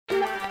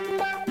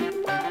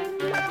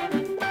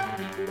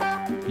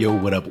Yo,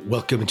 what up?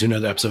 Welcome to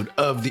another episode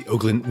of the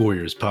Oakland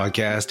Warriors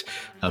podcast.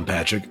 I'm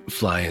Patrick,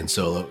 flying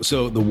solo.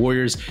 So the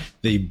Warriors,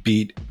 they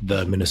beat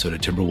the Minnesota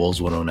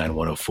Timberwolves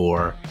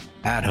 109-104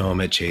 at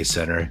home at Chase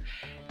Center,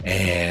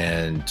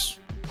 and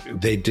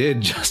they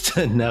did just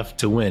enough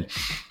to win.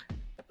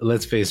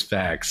 Let's face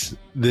facts.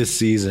 This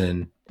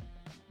season,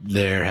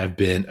 there have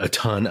been a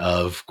ton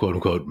of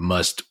quote-unquote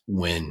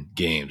must-win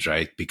games,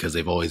 right? Because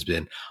they've always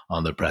been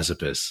on the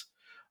precipice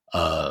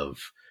of,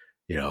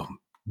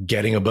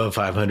 getting above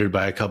 500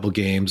 by a couple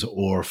games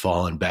or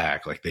falling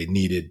back. Like they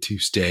needed to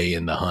stay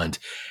in the hunt.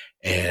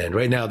 And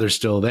right now they're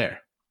still there.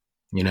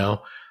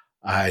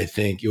 I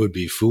think it would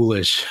be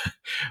foolish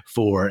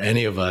for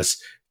any of us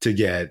to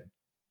get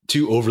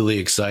too overly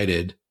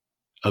excited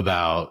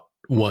about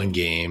one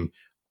game,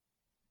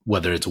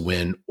 whether it's a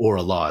win or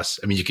a loss.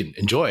 I mean, you can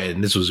enjoy it.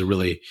 And this was a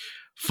really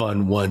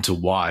fun one to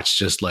watch,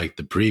 just like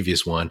the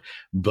previous one.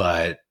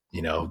 But,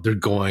 they're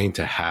going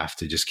to have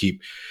to just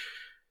keep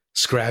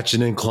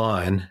scratching and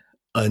clawing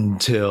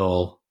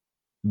until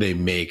they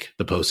make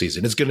the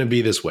postseason. It's going to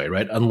be this way,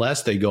 right?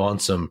 Unless they go on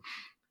some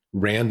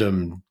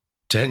random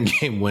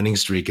 10-game winning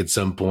streak at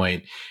some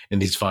point in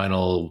these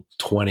final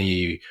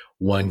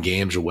 21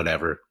 games or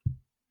whatever.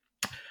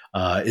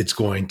 It's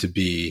going to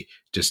be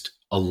just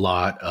a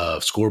lot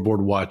of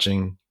scoreboard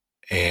watching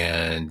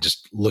and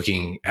just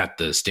looking at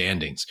the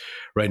standings.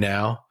 Right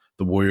now,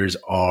 the Warriors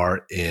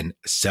are in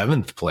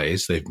 7th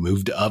place. They've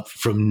moved up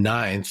from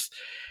 9th.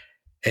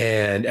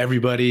 And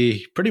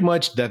everybody pretty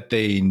much that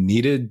they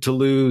needed to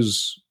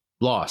lose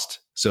lost.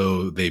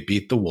 So they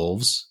beat the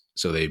Wolves.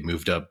 So they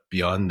moved up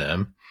beyond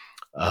them.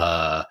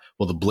 The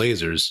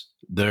Blazers,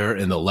 they're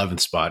in the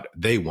 11th spot.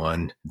 They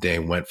won. They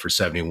went for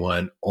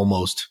 71,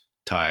 almost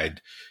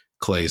tied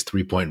Clay's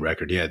 3-point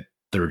record. He had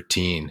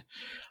 13.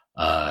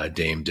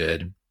 Dame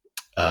did.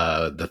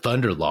 The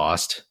Thunder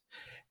lost.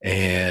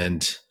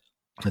 And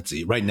let's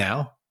see, right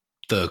now,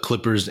 the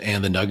Clippers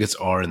and the Nuggets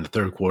are in the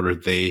third quarter.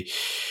 They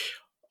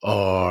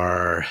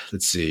are,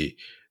 the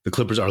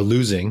Clippers are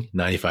losing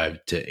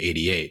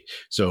 95-88.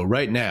 So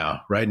right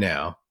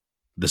now,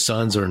 the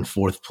Suns are in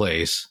 4th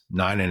place,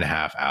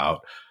 9.5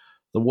 out.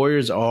 The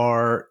Warriors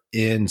are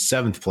in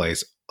 7th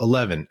place,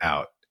 11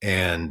 out.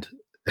 And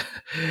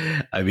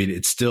I mean,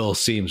 it still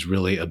seems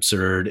really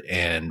absurd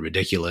and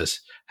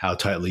ridiculous how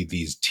tightly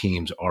these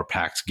teams are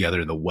packed together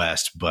in the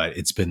West, but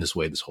it's been this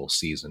way this whole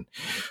season.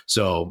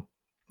 So,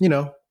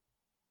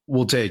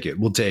 we'll take it.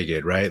 We'll take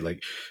it, right?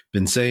 Like,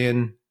 been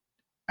saying,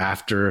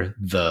 after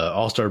the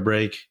All-Star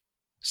break,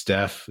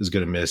 Steph is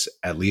going to miss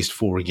at least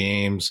 4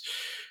 games.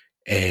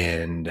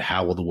 And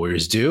how will the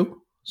Warriors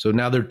do? So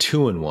now they're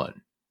 2-1,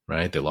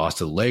 right? They lost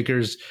to the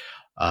Lakers,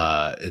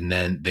 and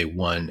then they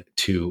won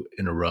 2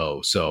 in a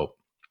row. So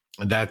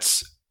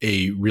that's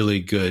a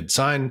really good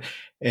sign.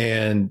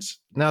 And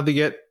now they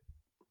get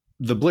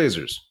the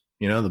Blazers,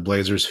 the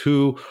Blazers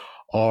who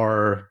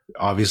are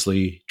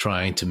obviously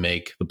trying to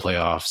make the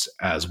playoffs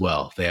as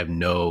well. They have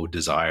no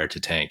desire to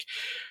tank.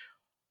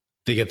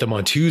 They get them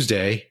on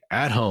Tuesday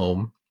at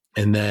home,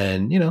 and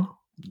then,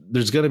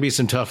 there's going to be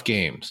some tough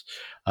games.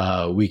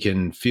 We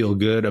can feel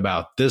good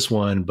about this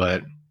one,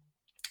 but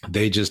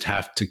they just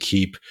have to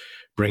keep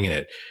bringing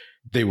it.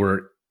 They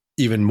were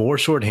even more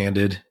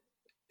shorthanded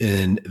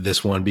in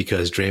this one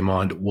because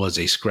Draymond was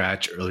a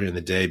scratch earlier in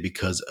the day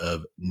because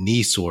of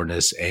knee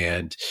soreness.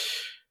 And,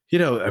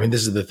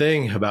 this is the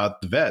thing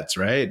about the vets,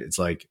 right? It's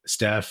like,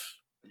 Steph,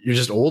 you're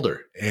just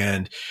older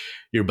and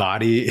your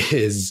body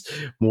is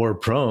more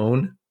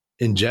prone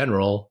in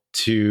general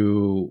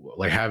to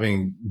like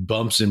having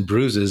bumps and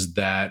bruises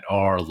that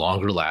are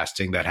longer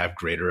lasting, that have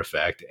greater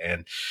effect.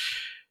 And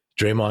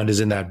Draymond is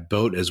in that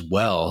boat as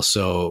well.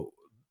 So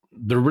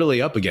they're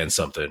really up against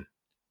something.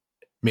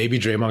 Maybe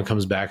Draymond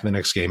comes back in the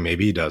next game.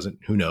 Maybe he doesn't.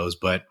 Who knows?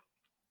 But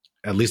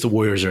at least the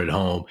Warriors are at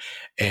home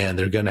and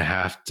they're going to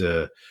have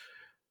to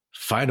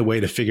find a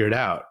way to figure it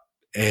out.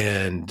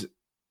 And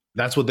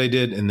that's what they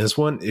did in this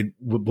one. It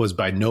was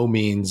by no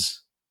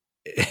means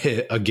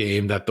a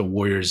game that the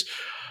Warriors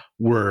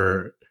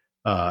were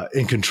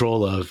in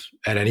control of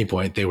at any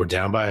point. They were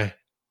down by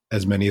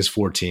as many as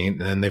 14,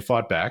 and then they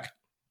fought back.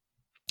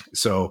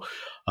 So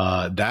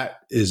that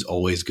is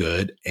always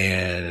good.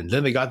 And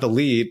then they got the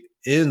lead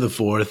in the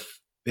 4th.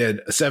 They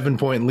had a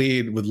 7-point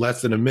lead with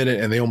less than a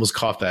minute, and they almost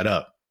coughed that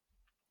up.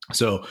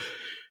 So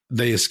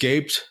they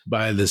escaped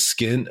by the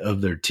skin of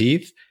their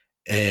teeth.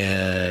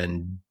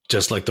 And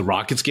just like the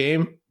Rockets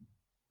game,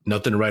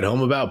 nothing to write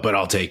home about, but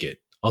I'll take it.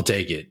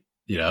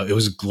 It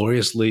was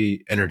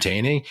gloriously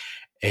entertaining.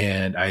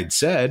 And I'd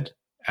said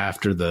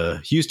after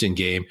the Houston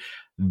game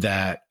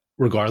that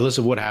regardless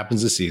of what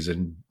happens this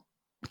season,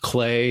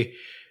 Clay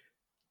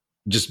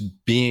just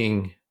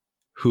being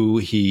who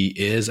he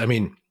is. I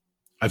mean,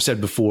 I've said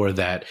before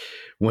that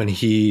when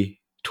he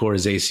tore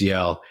his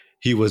ACL,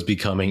 he was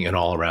becoming an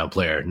all-around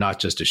player, not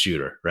just a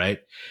shooter, right?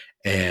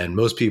 And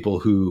most people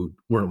who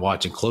weren't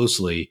watching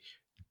closely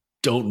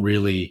don't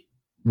really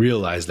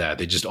realize that.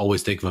 They just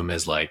always think of him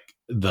as like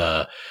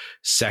the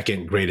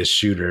second greatest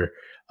shooter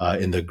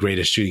in the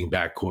greatest shooting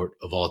backcourt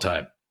of all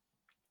time.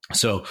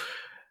 So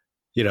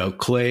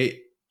Klay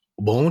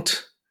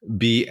won't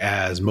be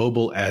as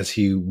mobile as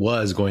he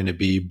was going to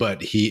be,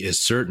 but he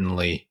is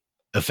certainly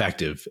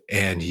effective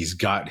and he's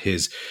got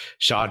his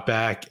shot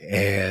back.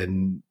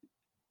 And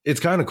it's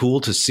kind of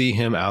cool to see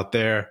him out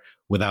there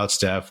without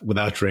Steph,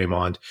 without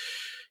Draymond,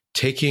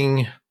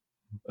 taking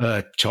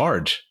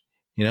charge,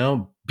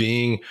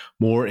 being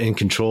more in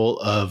control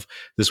of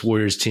this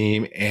Warriors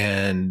team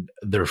and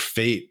their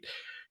fate.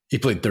 He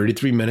played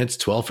 33 minutes,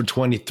 12 for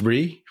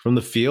 23 from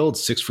the field,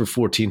 6 for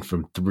 14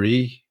 from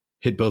three,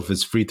 hit both of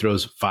his free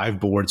throws, 5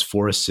 boards,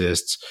 4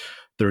 assists,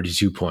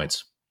 32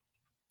 points.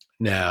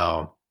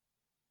 Now,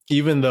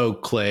 even though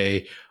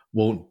Klay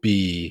won't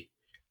be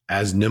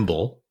as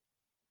nimble,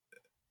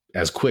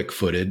 as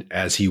quick-footed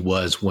as he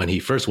was when he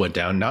first went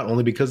down, not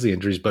only because of the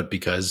injuries, but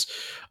because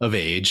of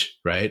age,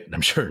 right?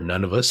 I'm sure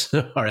none of us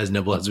are as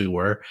nimble as we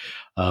were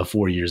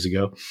 4 years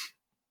ago.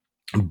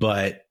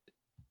 But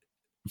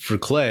for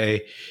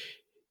Klay,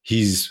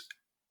 he's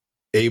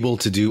able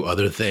to do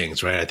other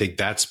things, right? I think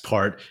that's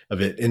part of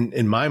it.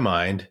 In my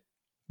mind,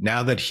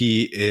 now that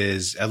he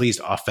is at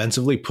least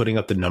offensively putting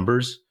up the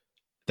numbers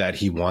that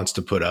he wants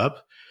to put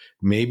up,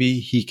 maybe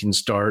he can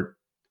start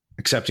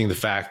accepting the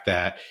fact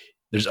that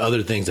there's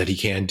other things that he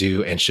can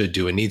do and should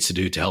do and needs to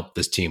do to help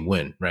this team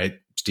win, right?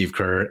 Steve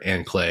Kerr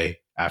and Klay,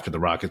 after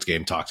the Rockets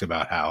game, talked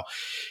about how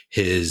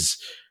his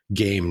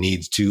game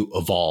needs to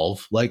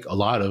evolve like a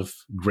lot of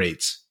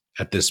greats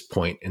at this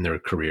point in their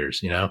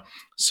careers,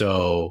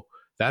 So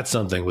that's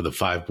something with the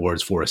 5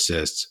 boards, 4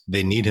 assists.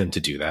 They need him to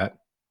do that,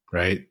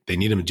 right? They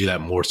need him to do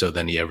that more so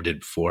than he ever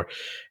did before.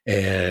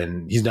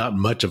 And he's not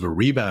much of a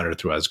rebounder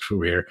throughout his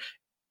career.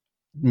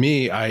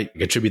 I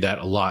attribute that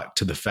a lot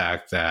to the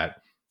fact that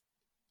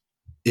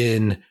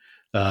in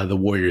the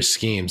Warriors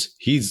schemes,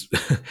 he's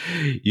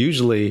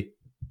usually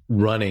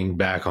running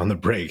back on the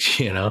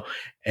breaks,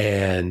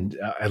 and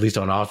at least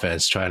on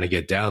offense, trying to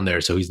get down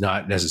there. So he's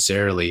not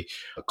necessarily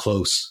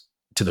close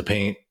to the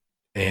paint.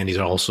 And he's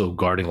also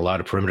guarding a lot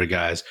of perimeter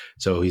guys.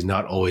 So he's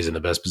not always in the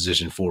best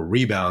position for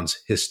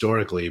rebounds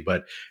historically,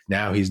 but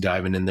now he's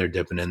diving in there,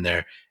 dipping in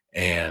there.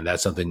 And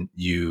that's something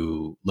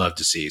you love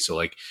to see. So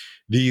like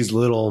these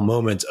little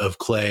moments of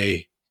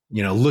Klay,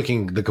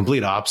 looking the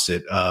complete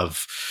opposite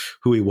of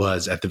who he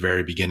was at the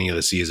very beginning of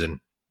the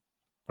season,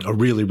 are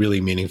really,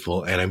 really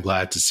meaningful. And I'm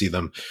glad to see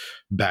them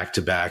back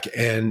to back.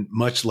 And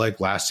much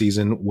like last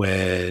season,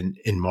 when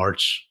in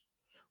March,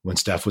 when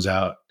Steph was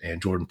out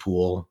and Jordan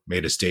Poole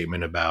made a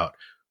statement about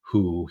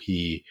who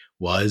he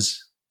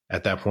was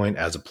at that point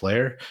as a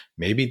player,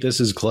 maybe this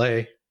is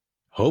Klay.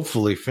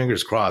 Hopefully,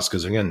 fingers crossed,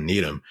 because we're going to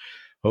need him.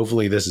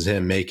 Hopefully this is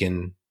him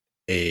making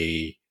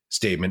a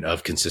statement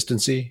of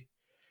consistency.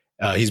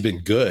 He's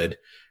been good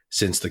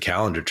since the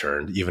calendar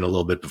turned, even a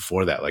little bit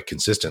before that, like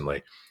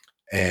consistently.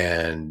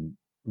 And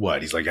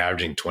he's like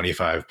averaging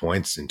 25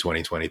 points in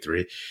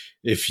 2023.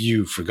 If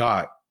you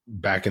forgot,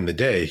 back in the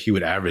day, he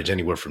would average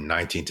anywhere from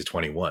 19 to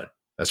 21.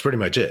 That's pretty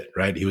much it,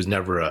 right? He was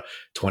never a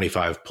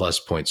 25 plus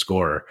point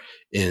scorer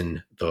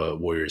in the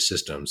Warriors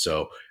system.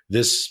 So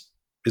this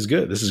is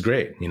good. This is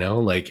great.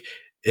 Like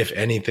if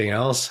anything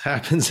else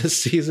happens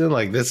this season,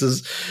 like this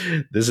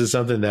is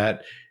something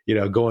that,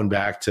 going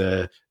back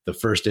to the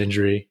first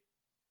injury,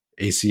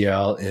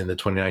 ACL in the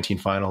 2019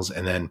 finals,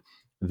 and then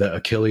the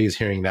Achilles,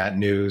 hearing that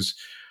news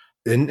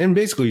and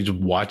basically just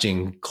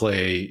watching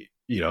Klay,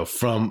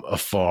 from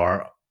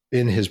afar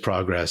in his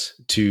progress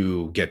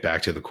to get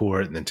back to the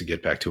court and then to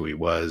get back to who he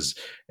was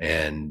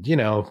and,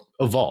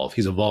 evolve.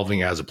 He's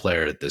evolving as a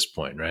player at this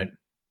point, right?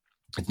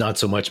 It's not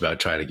so much about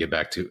trying to get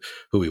back to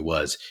who he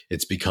was.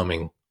 It's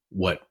becoming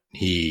what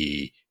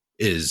he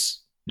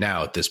is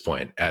now at this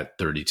point at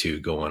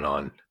 32 going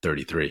on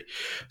 33.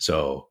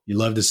 So you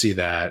love to see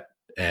that.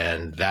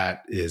 And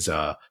that is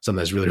something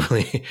that's really,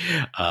 really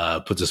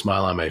puts a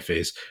smile on my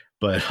face.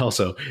 But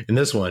also in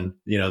this one,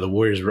 the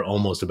Warriors were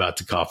almost about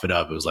to cough it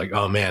up. It was like,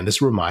 oh man,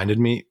 this reminded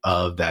me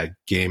of that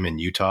game in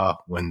Utah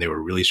when they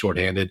were really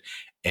shorthanded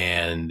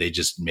and they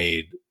just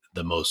made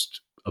the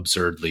most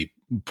absurdly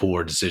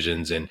poor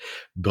decisions and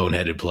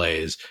boneheaded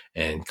plays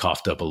and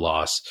coughed up a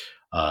loss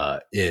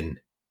in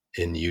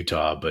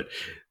Utah. But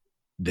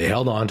they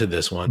held on to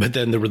this one. But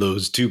then there were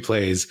those 2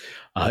 plays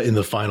in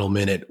the final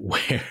minute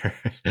where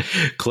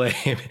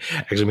Klay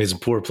actually made some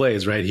poor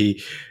plays, right?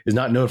 He is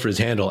not known for his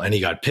handle and he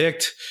got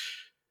picked.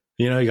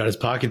 He got his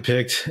pocket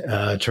picked,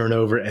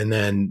 turnover, and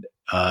then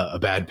a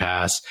bad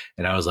pass.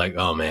 And I was like,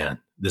 oh man,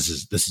 this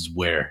is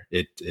where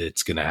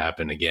it's going to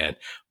happen again.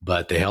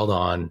 But they held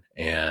on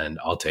and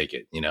I'll take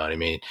it. You know what I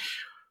mean?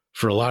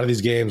 For a lot of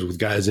these games with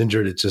guys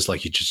injured, it's just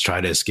like you just try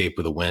to escape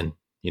with a win,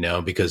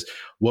 because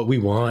what we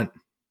want,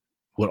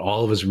 what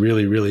all of us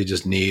really, really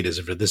just need is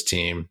for this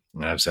team,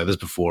 and I've said this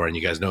before, and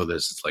you guys know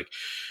this, it's like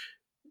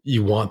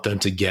you want them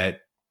to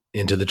get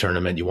into the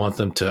tournament. You want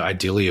them to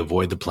ideally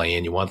avoid the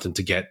play-in. You want them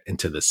to get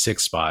into the 6th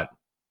spot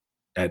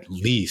at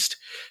least,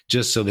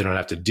 just so they don't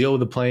have to deal with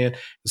the play-in.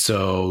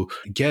 So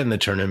get in the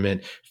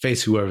tournament,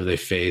 face whoever they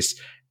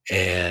face,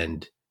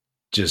 and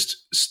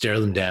just stare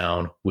them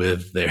down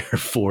with their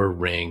 4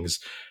 rings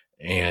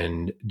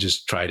and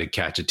just try to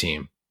catch a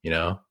team,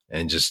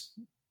 and just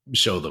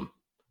show them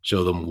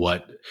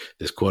what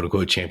this quote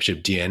unquote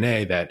championship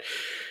DNA that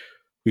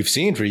we've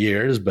seen for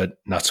years, but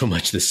not so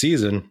much this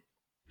season,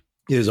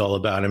 is all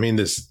about. I mean,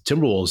 this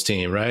Timberwolves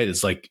team, right?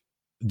 It's like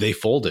they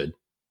folded.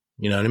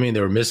 You know what I mean?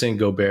 They were missing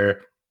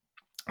Gobert.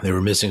 They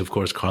were missing, of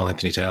course, Karl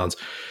Anthony Towns,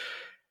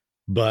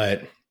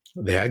 but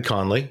they had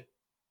Conley.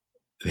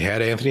 They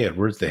had Anthony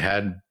Edwards. They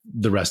had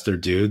the rest of their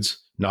dudes.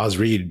 Naz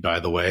Reid, by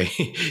the way,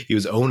 he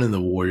was owning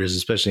the Warriors,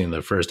 especially in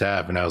the first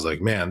half. And I was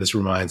like, man, this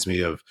reminds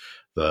me of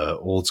the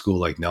old school,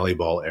 like Nelly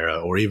Ball era,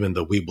 or even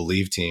the We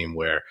Believe team,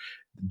 where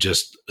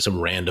just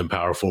some random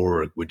power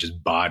forward would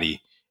just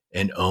body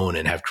and own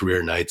and have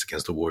career nights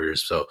against the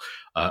Warriors. So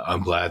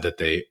I'm glad that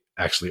they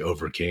actually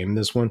overcame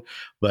this one.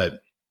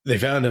 But they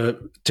found a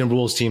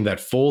Timberwolves team that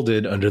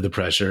folded under the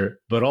pressure,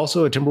 but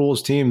also a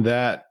Timberwolves team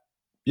that,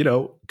 you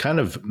know, kind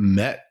of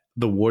met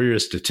the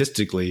Warriors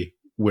statistically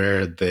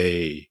where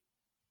they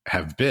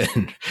have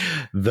been.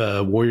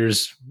 The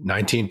Warriors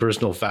 19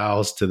 personal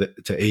fouls to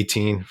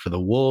 18 for the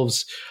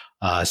Wolves,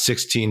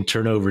 16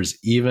 turnovers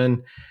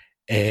even,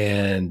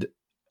 and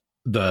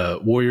the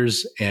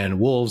Warriors and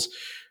Wolves.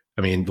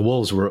 I mean, the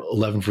Wolves were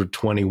 11 for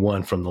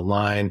 21 from the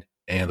line,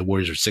 and the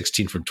Warriors were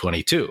 16 from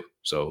 22.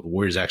 So the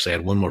Warriors actually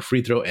had one more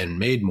free throw and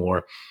made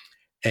more.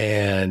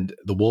 And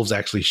the Wolves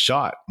actually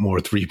shot more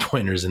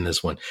 3-pointers in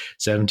this one,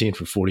 17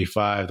 for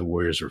 45. The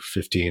Warriors were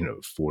 15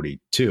 of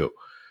 42.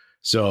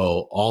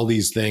 So all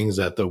these things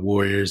that the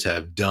Warriors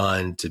have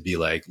done to be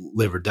like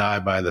live or die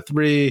by the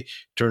three,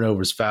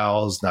 turnovers,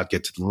 fouls, not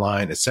get to the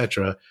line,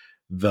 etc.,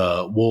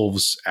 the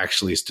Wolves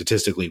actually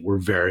statistically were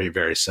very,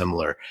 very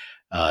similar.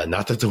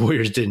 Not that the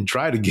Warriors didn't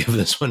try to give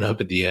this one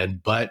up at the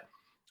end, but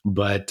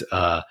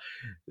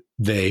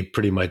they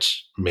pretty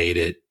much made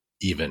it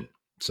even.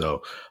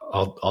 So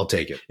I'll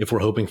take it. If we're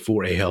hoping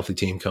for a healthy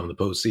team come the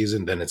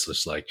postseason, then it's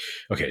just like,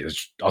 okay,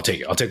 I'll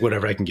take it. I'll take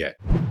whatever I can get.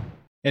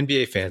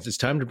 NBA fans, it's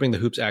time to bring the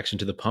hoops action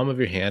to the palm of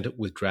your hand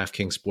with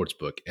DraftKings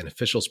Sportsbook, an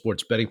official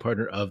sports betting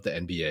partner of the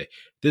NBA.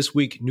 This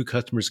week, new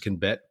customers can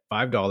bet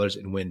 $5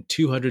 and win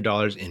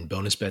 $200 in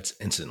bonus bets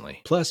instantly.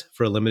 Plus,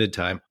 for a limited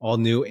time, all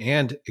new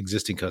and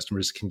existing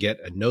customers can get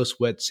a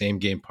no-sweat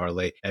same-game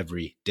parlay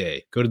every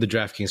day. Go to the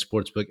DraftKings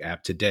Sportsbook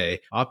app today,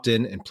 opt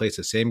in, and place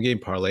a same-game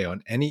parlay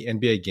on any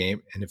NBA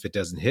game, and if it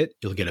doesn't hit,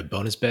 you'll get a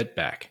bonus bet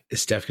back.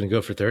 Is Steph going to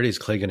go for 30? Is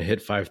Clay going to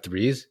hit 5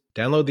 threes?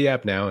 Download the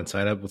app now and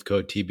sign up with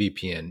code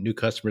TBPN. New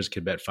customers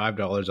can bet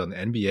 $5 on the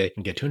NBA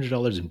and get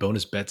 $200 in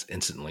bonus bets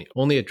instantly.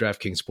 Only at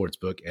DraftKings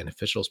Sportsbook, an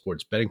official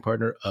sports betting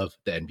partner of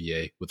the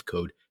NBA with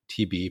code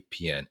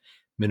TBPN.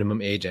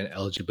 Minimum age and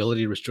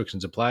eligibility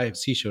restrictions apply.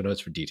 See show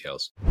notes for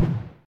details.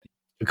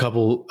 A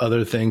couple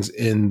other things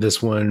in this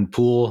one.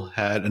 Poole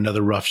had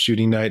another rough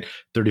shooting night,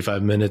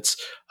 35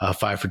 minutes,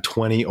 5 for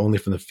 20, only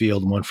from the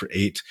field, 1 for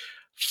 8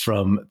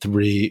 from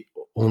 3,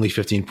 only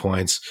 15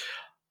 points,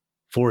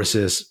 4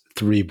 assists,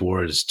 3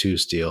 boards, 2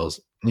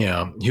 steals. You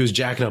know, he was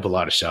jacking up a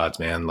lot of shots,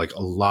 man, like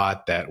a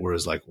lot that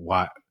was like,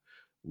 why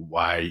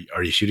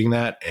are you shooting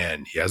that?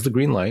 And he has the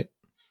green light.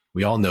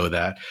 We all know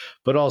that.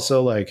 But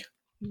also like,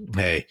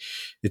 hey,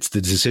 it's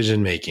the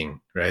decision making,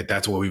 right?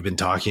 That's what we've been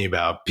talking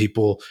about.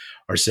 People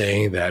are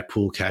saying that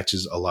Poole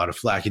catches a lot of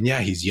flack. And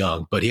yeah, he's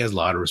young, but he has a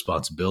lot of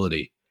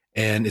responsibility.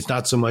 And it's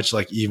not so much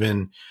like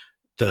even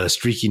the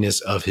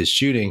streakiness of his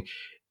shooting,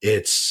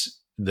 it's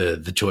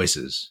the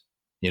choices.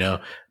 You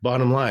know,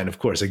 bottom line, of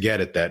course, I get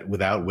it that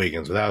without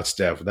Wiggins, without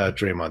Steph, without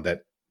Draymond,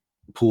 that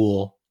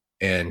Poole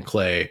and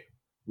Clay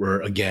were,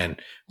 again,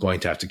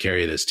 going to have to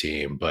carry this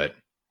team. But,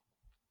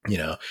 you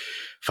know,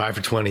 5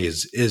 for 20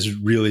 is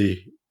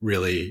really,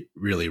 really,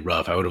 really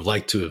rough. I would have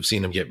liked to have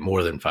seen him get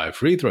more than 5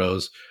 free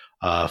throws,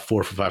 4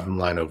 for 5 from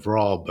the line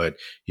overall. But,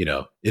 you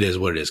know, it is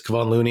what it is.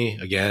 Kevon Looney,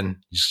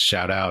 again, just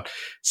shout out,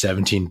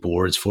 17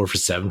 boards, 4 for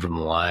 7 from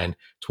the line,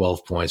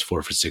 12 points,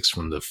 4 for 6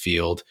 from the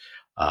field.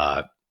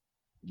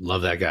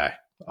 Love that guy.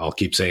 I'll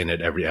keep saying it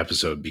every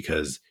episode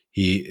because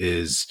he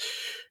is,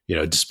 you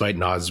know, despite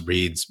Naz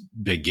Reid's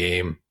big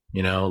game,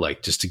 you know,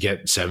 like just to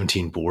get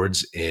 17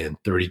 boards in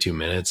 32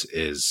 minutes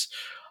is,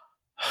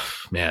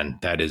 man,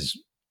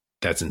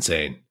 that's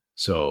insane.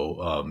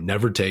 So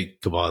never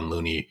take Kevon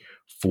Looney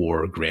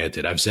for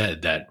granted. I've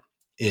said that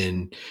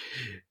in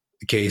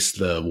case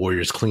the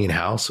Warriors clean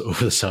house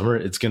over the summer,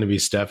 it's going to be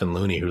Steph and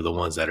Looney who are the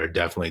ones that are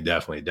definitely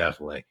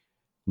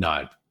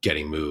not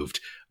getting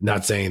moved.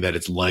 Not saying that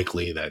it's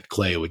likely that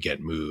Clay would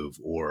get moved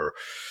or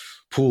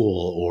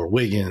Poole or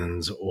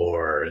Wiggins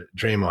or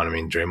Draymond. I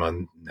mean,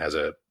 Draymond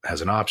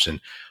has an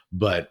option,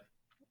 but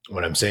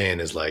what I'm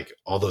saying is like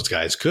all those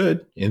guys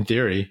could, in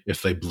theory,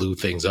 if they blew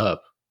things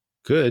up,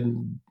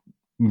 could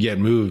get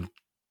moved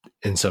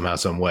in somehow,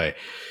 some way.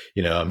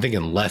 You know, I'm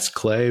thinking less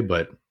Clay,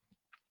 but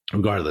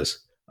regardless,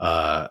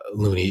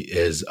 Looney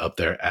is up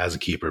there as a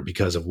keeper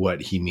because of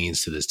what he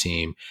means to this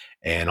team.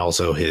 And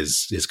also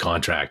his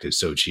contract is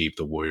so cheap,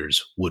 the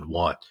Warriors would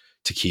want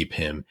to keep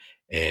him,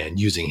 and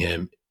using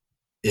him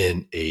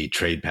in a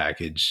trade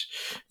package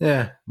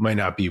might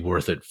not be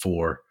worth it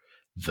for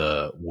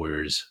the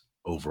Warriors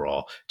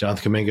overall.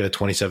 Jonathan Kuminga,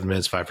 27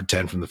 minutes, 5 for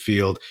 10 from the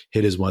field,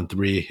 hit his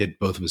 1-3, hit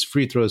both of his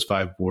free throws,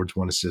 5 boards,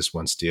 1 assist,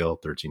 1 steal,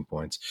 13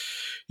 points.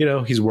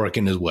 He's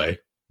working his way.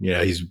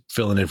 He's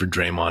filling in for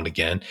Draymond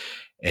again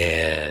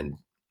and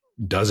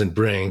doesn't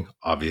bring,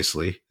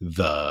 obviously,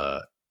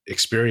 the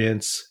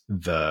experience,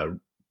 the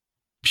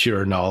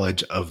pure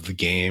knowledge of the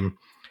game,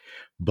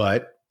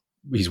 but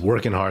he's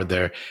working hard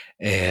there.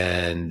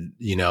 And,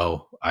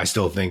 I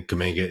still think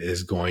Kuminga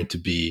is going to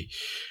be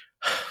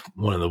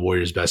one of the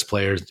Warriors' best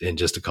players in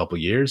just a couple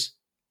years.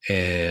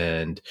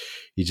 And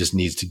he just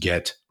needs to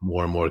get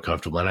more and more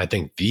comfortable. And I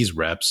think these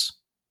reps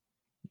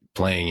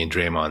playing in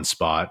Draymond's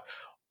spot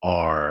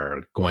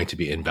are going to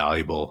be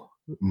invaluable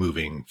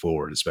moving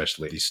forward,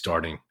 especially these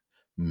starting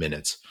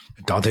minutes.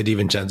 Dante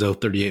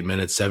DiVincenzo, 38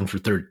 minutes, 7 for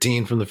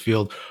 13 from the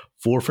field,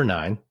 4 for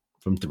 9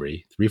 from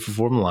 3, 3 for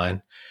 4 from the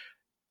line,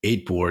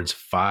 8 boards,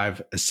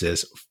 5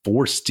 assists,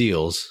 4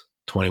 steals,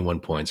 21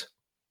 points.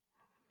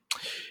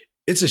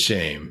 It's a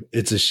shame.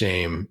 It's a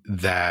shame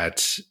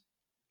that,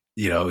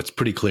 it's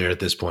pretty clear at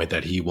this point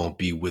that he won't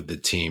be with the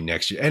team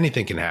next year.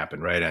 Anything can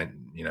happen, right?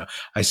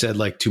 I said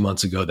like 2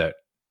 months ago that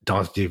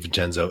Dante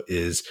DiVincenzo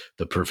is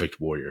the perfect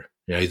Warrior.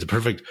 He's the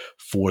perfect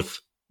fourth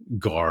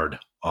guard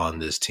on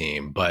this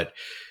team. But,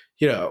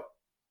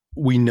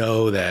 we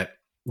know that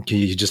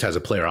he just has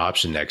a player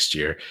option next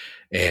year,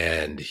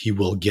 and he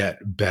will get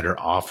better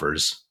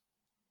offers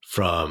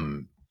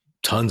from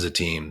tons of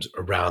teams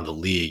around the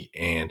league,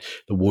 and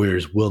the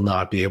Warriors will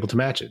not be able to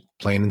match it,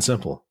 plain and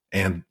simple.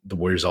 And the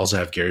Warriors also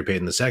have Gary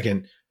Payton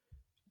II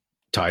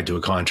tied to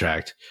a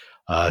contract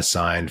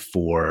signed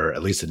for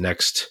at least the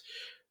next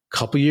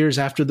couple years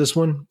after this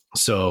one.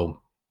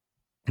 So,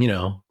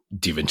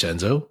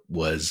 DiVincenzo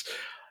was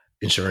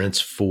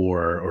insurance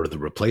or the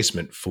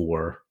replacement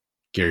for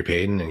Gary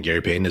Payton, and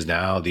Gary Payton is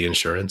now the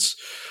insurance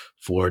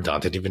for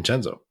Dante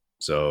DiVincenzo.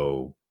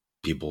 So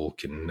people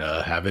can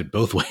have it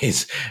both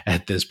ways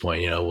at this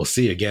point. We'll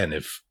see again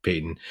if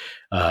Payton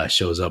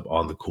shows up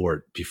on the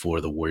court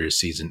before the Warriors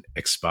season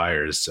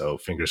expires. So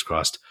fingers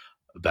crossed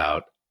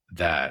about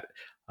that.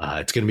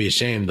 It's going to be a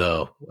shame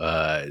though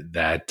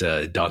that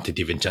Dante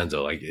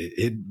DiVincenzo, like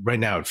it right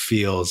now, it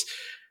feels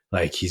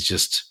like he's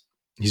just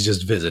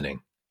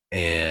visiting.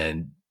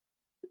 And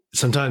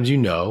sometimes,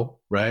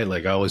 right?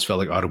 Like I always felt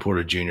like Otto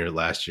Porter Jr.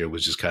 last year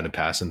was just kind of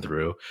passing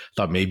through.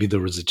 Thought maybe there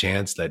was a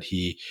chance that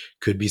he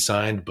could be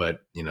signed, but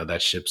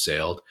that ship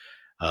sailed.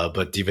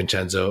 But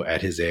DiVincenzo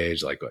at his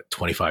age, like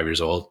 25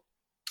 years old,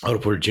 Otto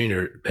Porter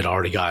Jr. had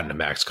already gotten a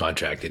max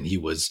contract, and he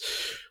was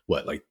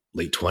like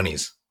late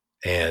 20s.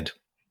 And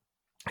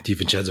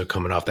DiVincenzo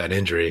coming off that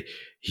injury,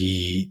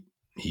 he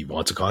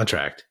wants a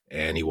contract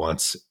and he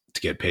wants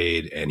to get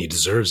paid, and he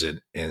deserves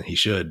it, and he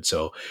should.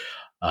 So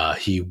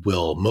he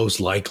will most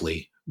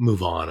likely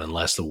move on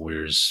unless the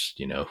Warriors,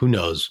 who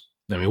knows?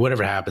 I mean,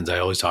 whatever happens, I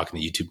always talk in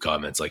the YouTube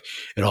comments, like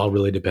it all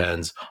really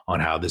depends on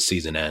how this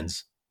season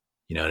ends.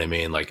 You know what I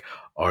mean? Like,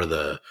 are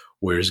the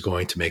Warriors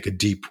going to make a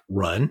deep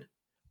run?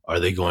 Are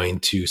they going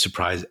to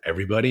surprise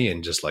everybody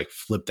and just like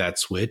flip that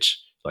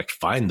switch, like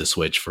find the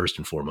switch first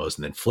and foremost,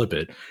 and then flip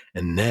it,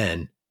 and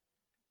then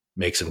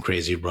make some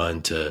crazy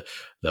run to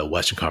the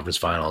Western Conference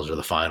Finals or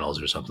the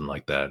finals or something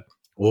like that?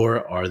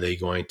 Or are they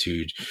going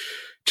to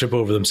trip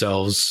over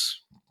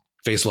themselves,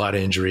 face a lot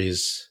of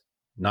injuries,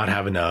 not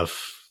have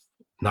enough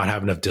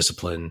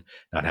discipline,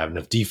 not have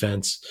enough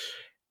defense,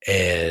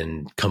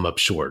 and come up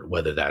short,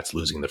 whether that's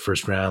losing the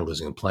first round,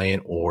 losing the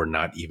play-in, or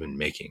not even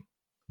making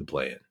the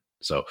play-in?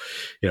 So,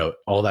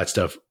 all that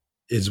stuff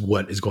is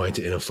what is going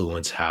to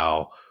influence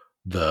how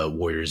the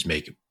Warriors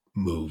make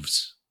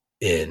moves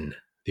in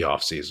the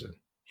offseason.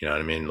 You know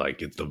what I mean?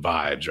 Like, it's the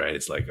vibes, right?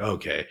 It's like,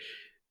 okay,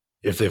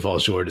 if they fall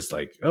short, it's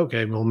like,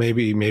 okay, well,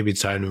 maybe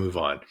it's time to move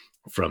on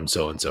from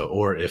so-and-so.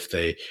 Or if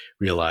they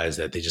realize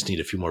that they just need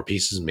a few more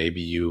pieces,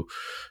 maybe you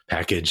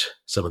package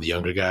some of the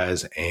younger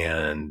guys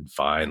and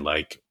find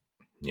like,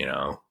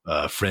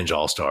 a fringe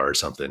all-star or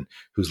something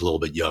who's a little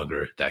bit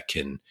younger that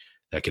can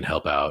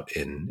help out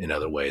in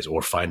other ways,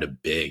 or find a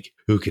big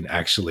who can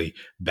actually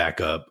back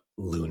up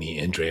Looney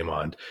and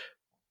Draymond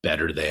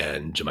better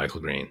than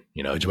JaMychal Green.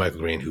 JaMychal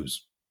Green,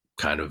 who's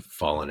kind of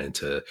fallen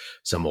into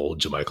some old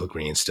JaMychal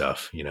Green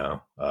stuff,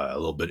 a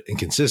little bit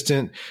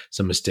inconsistent,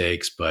 some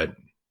mistakes, but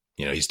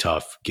he's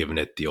tough, giving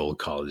it the old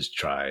college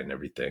try and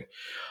everything.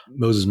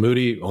 Moses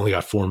Moody only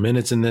got 4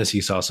 minutes in this.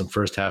 He saw some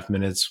first half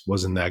minutes,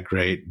 wasn't that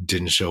great,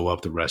 didn't show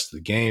up the rest of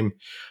the game.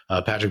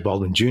 Patrick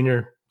Baldwin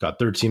Jr. got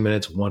 13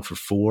 minutes, 1 for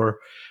 4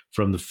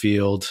 from the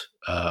field.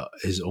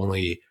 His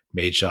only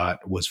made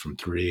shot was from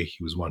 3.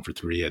 He was 1 for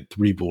 3, had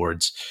 3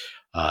 boards,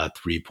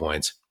 3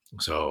 points.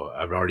 So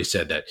I've already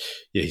said that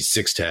he's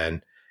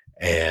 6'10",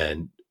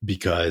 and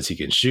because he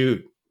can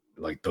shoot,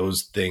 like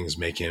those things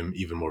make him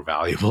even more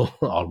valuable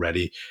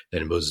already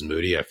than Moses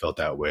Moody. I felt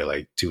that way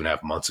like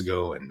 2.5 months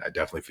ago, and I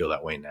definitely feel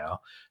that way now.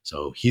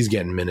 So he's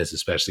getting minutes,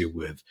 especially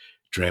with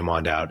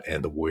Draymond out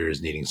and the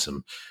Warriors needing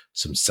some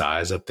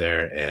size up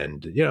there.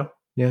 And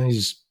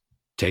he's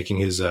taking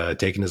his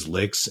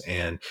licks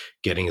and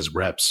getting his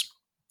reps.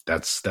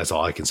 that's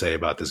all I can say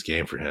about this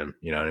game for him.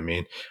 You know what I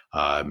mean?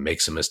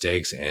 Make some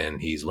mistakes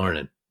and he's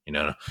learning,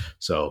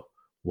 so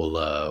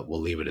we'll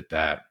leave it at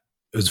that.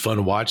 It was fun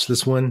to watch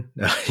this one,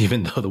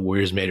 even though the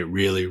Warriors made it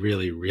really,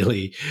 really,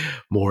 really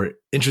more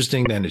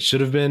interesting than it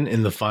should have been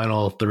in the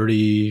final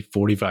 30,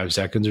 45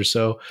 seconds or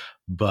so.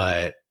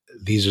 But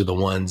these are the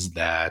ones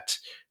that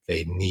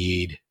they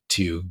need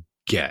to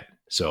get.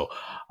 So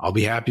I'll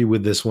be happy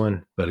with this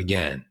one. But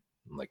again,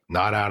 like,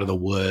 not out of the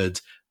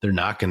woods. They're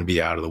not going to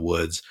be out of the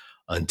woods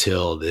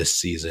until this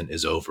season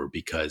is over,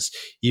 because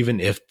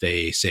even if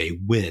they say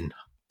win,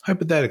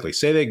 hypothetically,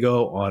 say they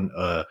go on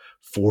a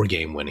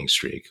 4-game winning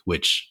streak,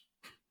 which,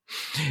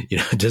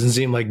 it doesn't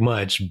seem like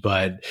much,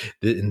 but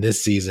in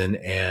this season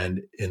and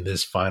in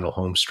this final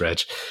home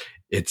stretch,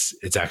 it's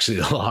actually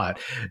a lot.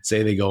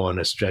 Say they go on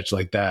a stretch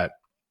like that,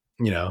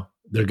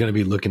 they're going to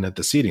be looking at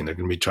the seeding. They're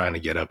going to be trying to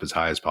get up as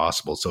high as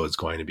possible. So it's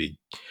going to be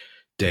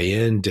day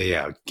in, day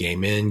out,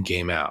 game in,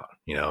 game out,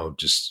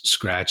 just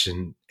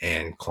scratching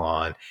and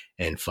clawing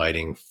and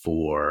fighting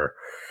for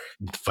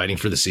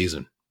the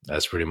season.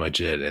 That's pretty much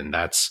it. And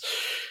that's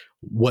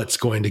what's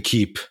going to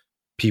keep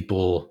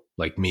people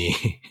like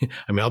me.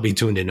 I mean, I'll be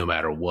tuned in no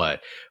matter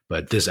what,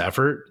 but this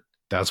effort,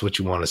 that's what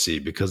you want to see,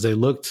 because they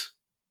looked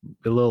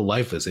a little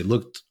lifeless. They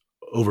looked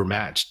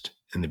overmatched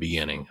in the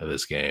beginning of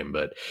this game,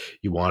 but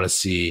you want to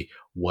see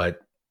what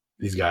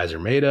these guys are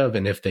made of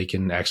and if they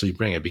can actually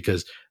bring it,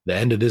 because the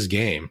end of this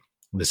game,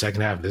 the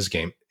second half of this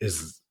game,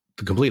 is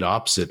the complete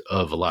opposite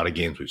of a lot of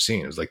games we've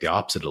seen. It was like the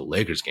opposite of the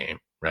Lakers game,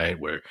 right?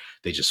 Where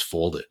they just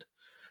folded.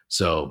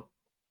 So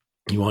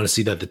you want to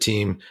see that the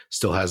team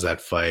still has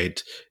that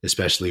fight,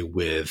 especially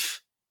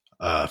with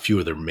a few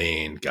of their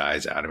main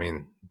guys out. I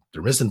mean,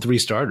 they're missing 3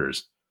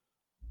 starters.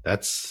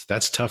 That's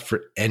tough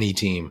for any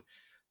team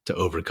to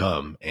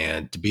overcome.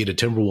 And to beat a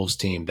Timberwolves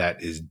team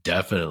that is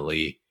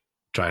definitely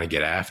trying to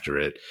get after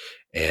it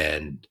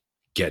and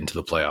get into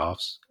the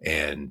playoffs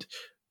and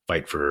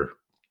fight for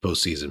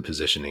postseason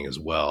positioning as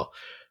well,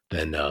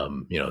 then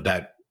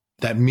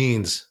that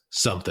means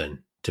something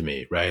to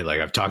me, right?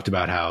 Like, I've talked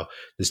about how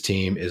this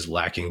team is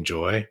lacking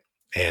joy,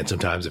 and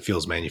sometimes it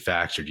feels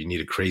manufactured. You need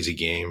a crazy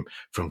game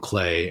from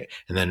Klay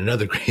and then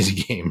another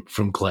crazy game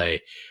from Klay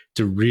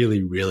to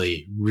really,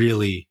 really,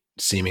 really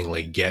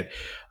seemingly get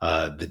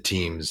the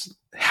team's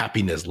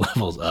happiness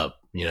levels up,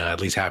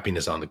 at least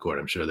happiness on the court.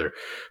 I'm sure they're,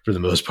 for the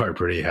most part,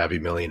 pretty happy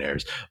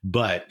millionaires,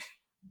 but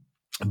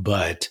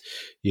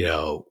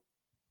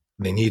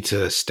they need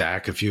to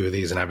stack a few of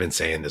these. And I've been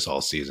saying this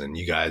all season.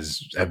 You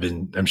guys have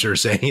been, I'm sure,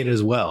 saying it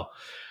as well.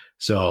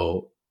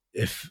 So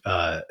if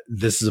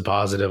this is a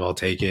positive, I'll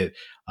take it.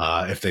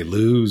 If they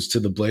lose to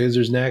the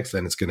Blazers next,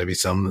 then it's going to be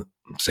some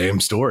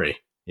same story,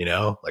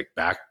 like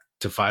back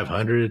to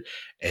 500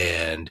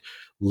 and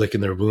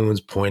licking their wounds,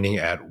 pointing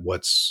at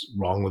what's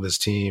wrong with this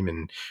team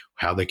and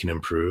how they can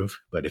improve.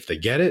 But if they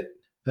get it,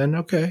 then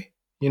okay,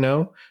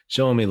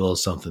 showing me a little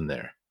something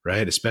there,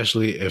 right?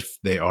 Especially if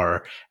they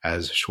are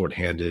as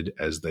shorthanded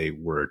as they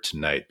were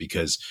tonight,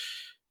 because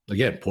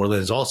again,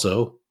 Portland is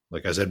also,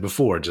 like I said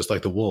before, just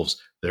like the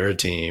Wolves, they're a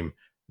team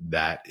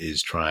that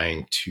is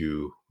trying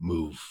to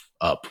move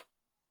up.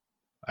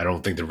 I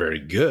don't think they're very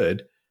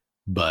good,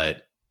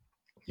 but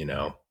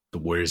the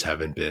Warriors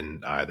haven't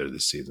been either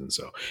this season.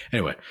 So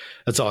anyway,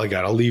 that's all I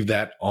got. I'll leave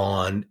that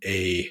on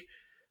a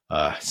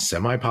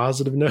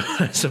semi-positive note,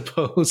 I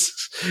suppose.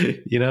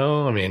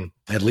 I mean,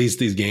 at least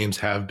these games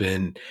have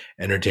been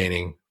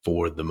entertaining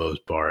for the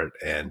most part.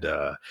 And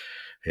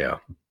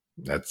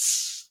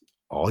that's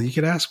all you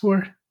could ask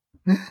for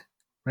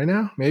right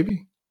now.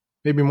 Maybe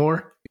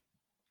more.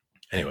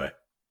 Anyway,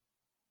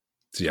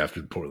 see you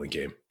after the Portland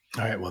game.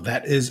 All right. Well,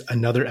 that is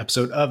another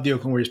episode of the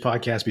Oakland Warriors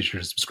podcast. Be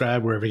sure to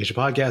subscribe wherever you get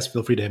your podcast.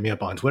 Feel free to hit me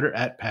up on Twitter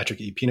at Patrick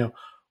E. Pino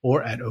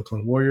or at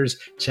Oakland Warriors.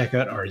 Check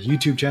out our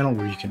YouTube channel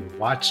where you can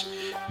watch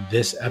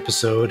this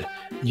episode,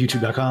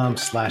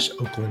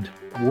 youtube.com/Oakland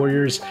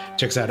Warriors.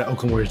 Check us out at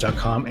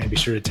oaklandwarriors.com, and be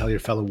sure to tell your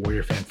fellow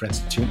Warrior fan friends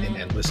to tune in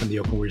and listen. The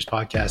Oakland Warriors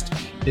podcast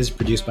is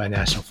produced by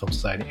National Film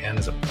Society and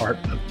is a part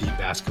of the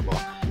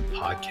Basketball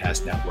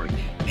Podcast Network.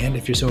 And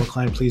if you're so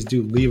inclined, please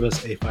do leave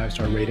us a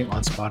 5-star rating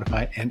on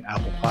Spotify and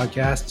Apple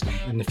Podcasts.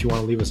 And if you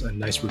want to leave us a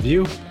nice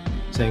review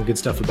saying good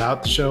stuff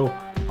about the show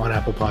on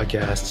Apple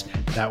Podcasts,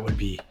 that would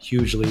be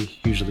hugely,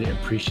 hugely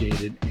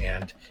appreciated,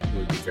 and it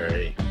would be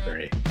very,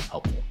 very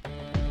helpful.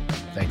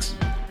 Thanks.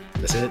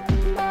 That's it.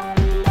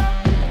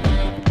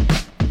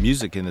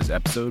 Music in this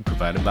episode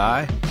provided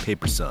by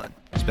Paper Sun.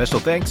 Special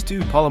thanks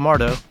to Paul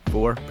Amardo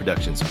for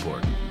production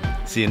support.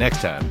 See you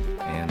next time,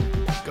 and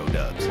go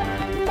Dubs.